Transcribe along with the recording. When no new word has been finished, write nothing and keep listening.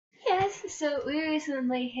guys, so we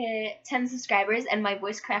recently hit 10 subscribers and my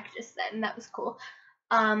voice cracked just then. That was cool.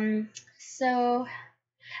 So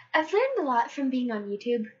I've learned a lot from being on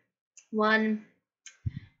YouTube. One,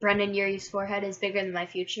 Brendan Urie's forehead is bigger than my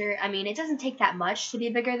future. I mean, it doesn't take that much to be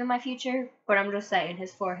bigger than my future, but I'm just saying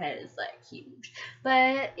his forehead is like huge.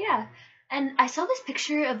 But yeah, and I saw this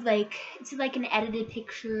picture of it's like an edited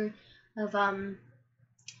picture of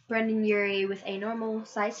Brendan Urie with a normal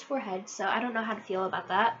sized forehead, so I don't know how to feel about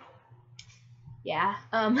that. Yeah,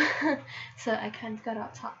 so I kind of got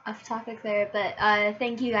off topic there, but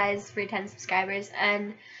thank you guys for 10 subscribers,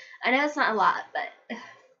 and I know it's not a lot, but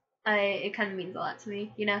it kind of means a lot to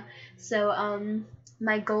me, you know. So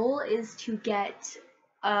my goal is to get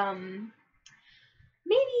maybe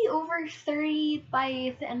over 30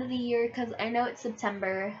 by the end of the year, because I know it's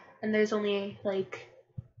September and there's only like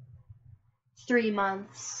 3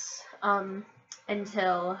 months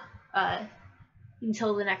until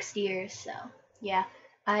the next year. So yeah,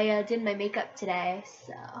 I did my makeup today,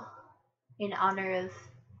 so in honor of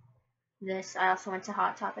this. I also went to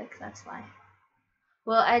Hot Topic, that's why.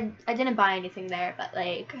 Well, I didn't buy anything there, but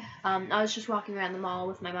like I was just walking around the mall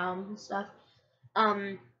with my mom and stuff.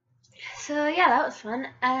 So yeah, that was fun,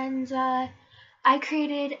 and I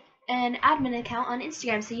created an admin account on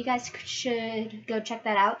Instagram, so you guys should go check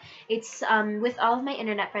that out. It's with all of my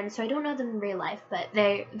internet friends, so I don't know them in real life, but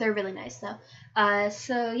they're really nice though.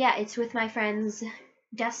 So yeah, it's with my friends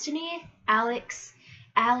Destiny, Alex,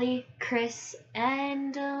 Allie, Chris,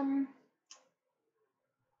 and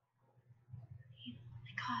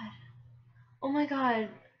oh my god,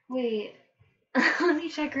 wait, let me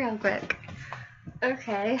check real quick.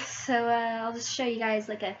 Okay, so I'll just show you guys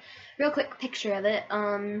like a real quick picture of it.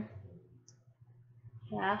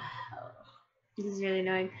 Yeah, this is really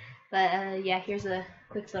annoying, but yeah, here's a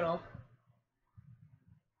quick little.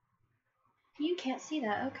 You can't see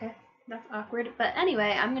that. Okay, that's awkward. But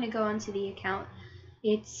anyway, I'm gonna go onto the account.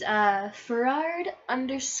 It's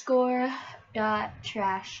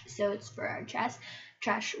Ferrard_.trash. So it's Ferrard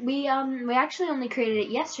trash. We actually only created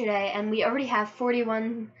it yesterday, and we already have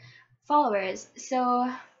 41 followers.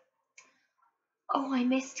 So oh, I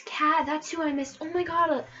missed Kat. That's who I missed. Oh my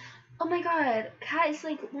god. Kat is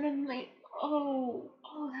like one of my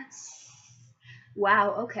that's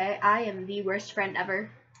wow. Okay, I am the worst friend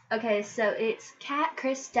ever. Okay, so it's Kat,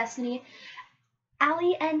 Chris, Destiny,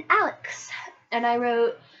 Allie, and Alex. And I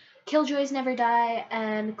wrote Killjoys Never Die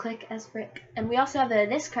and Click as Frick. And we also have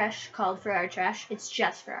this crush called For Our Trash. It's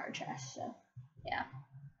just For Our Trash, so yeah.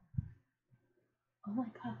 Oh my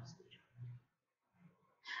god.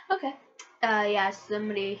 Okay. Yeah,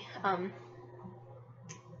 somebody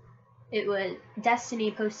it was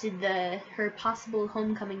Destiny posted her possible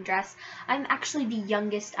homecoming dress. I'm actually the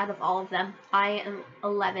youngest out of all of them. I am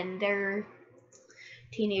 11. They're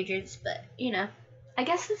teenagers, but you know, I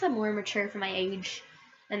guess since I'm more mature for my age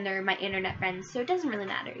and they're my internet friends, so it doesn't really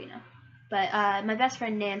matter, you know. But my best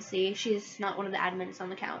friend Nancy, she's not one of the admins on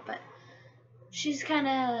the account, but she's kind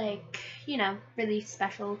of like, you know, really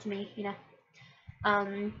special to me, you know.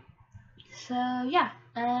 So yeah,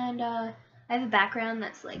 and I have a background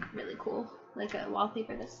that's like really cool, like a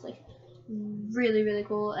wallpaper that's like really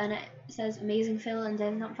cool, and it says Amazing Phil and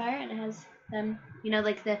Dead on Fire, and it has them, you know,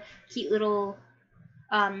 like the cute little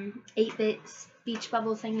 8-bit speech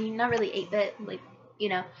bubble thingy. Not really 8-bit, like, you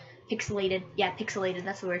know, pixelated. Yeah, pixelated,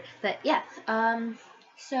 that's the word. But yeah,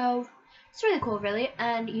 so it's really cool, really,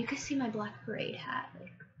 and you can see my black parade hat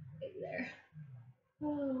like right there.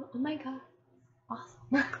 Oh my god.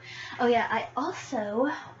 Awesome. Oh yeah,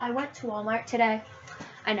 I went to Walmart today.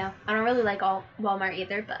 I know, I don't really like Walmart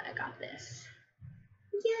either, but I got this.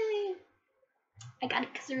 Yay! I got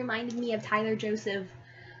it because it reminded me of Tyler Joseph.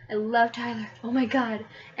 I love Tyler. Oh my god.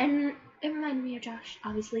 And it reminded me of Josh,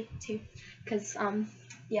 obviously, too. Because,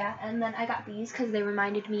 yeah, and then I got these because they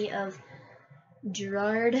reminded me of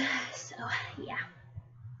Gerard. So, yeah.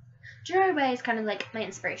 Gerard Way is kind of like my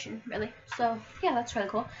inspiration, really. So, yeah, that's really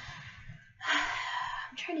cool.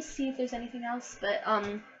 I'm trying to see if there's anything else, but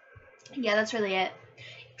yeah, that's really it.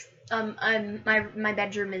 My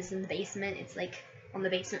bedroom is in the basement. It's like on the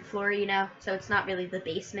basement floor, you know, so it's not really the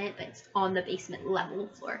basement, but it's on the basement level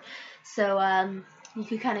floor. So you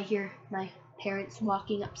can kind of hear my parents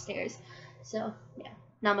walking upstairs. So yeah,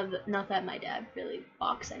 not that my dad really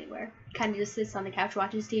walks anywhere. Kind of just sits on the couch,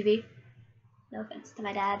 watches TV. No offense to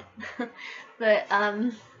my dad, but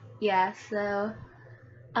yeah. So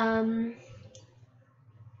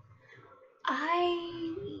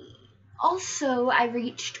I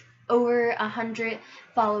reached over 100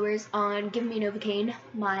 followers on Give Me Novocaine,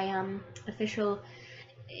 my official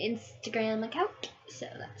Instagram account, so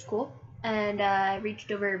that's cool. And I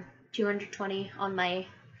reached over 220 on my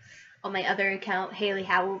other account, Haley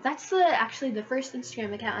Howell. That's actually the first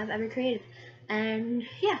Instagram account I've ever created, and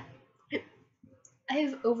yeah,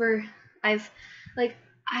 I've like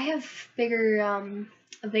I have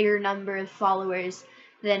a bigger number of followers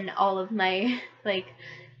than all of my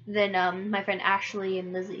than my friend Ashley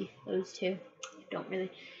and Lizzie. Those two don't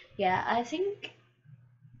really. Yeah, I think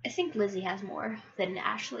Lizzie has more than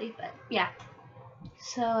Ashley, but yeah.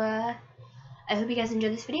 So I hope you guys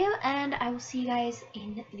enjoyed this video, and I will see you guys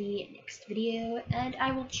in the next video, and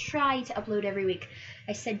I will try to upload every week.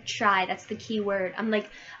 I said try, that's the key word. I'm like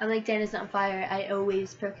Dana's on fire, I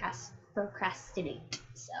always procrastinate,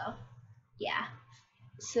 so yeah.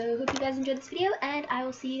 So hope you guys enjoyed this video, and I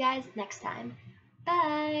will see you guys next time.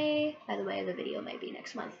 Bye! By the way, the video might be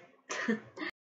next month.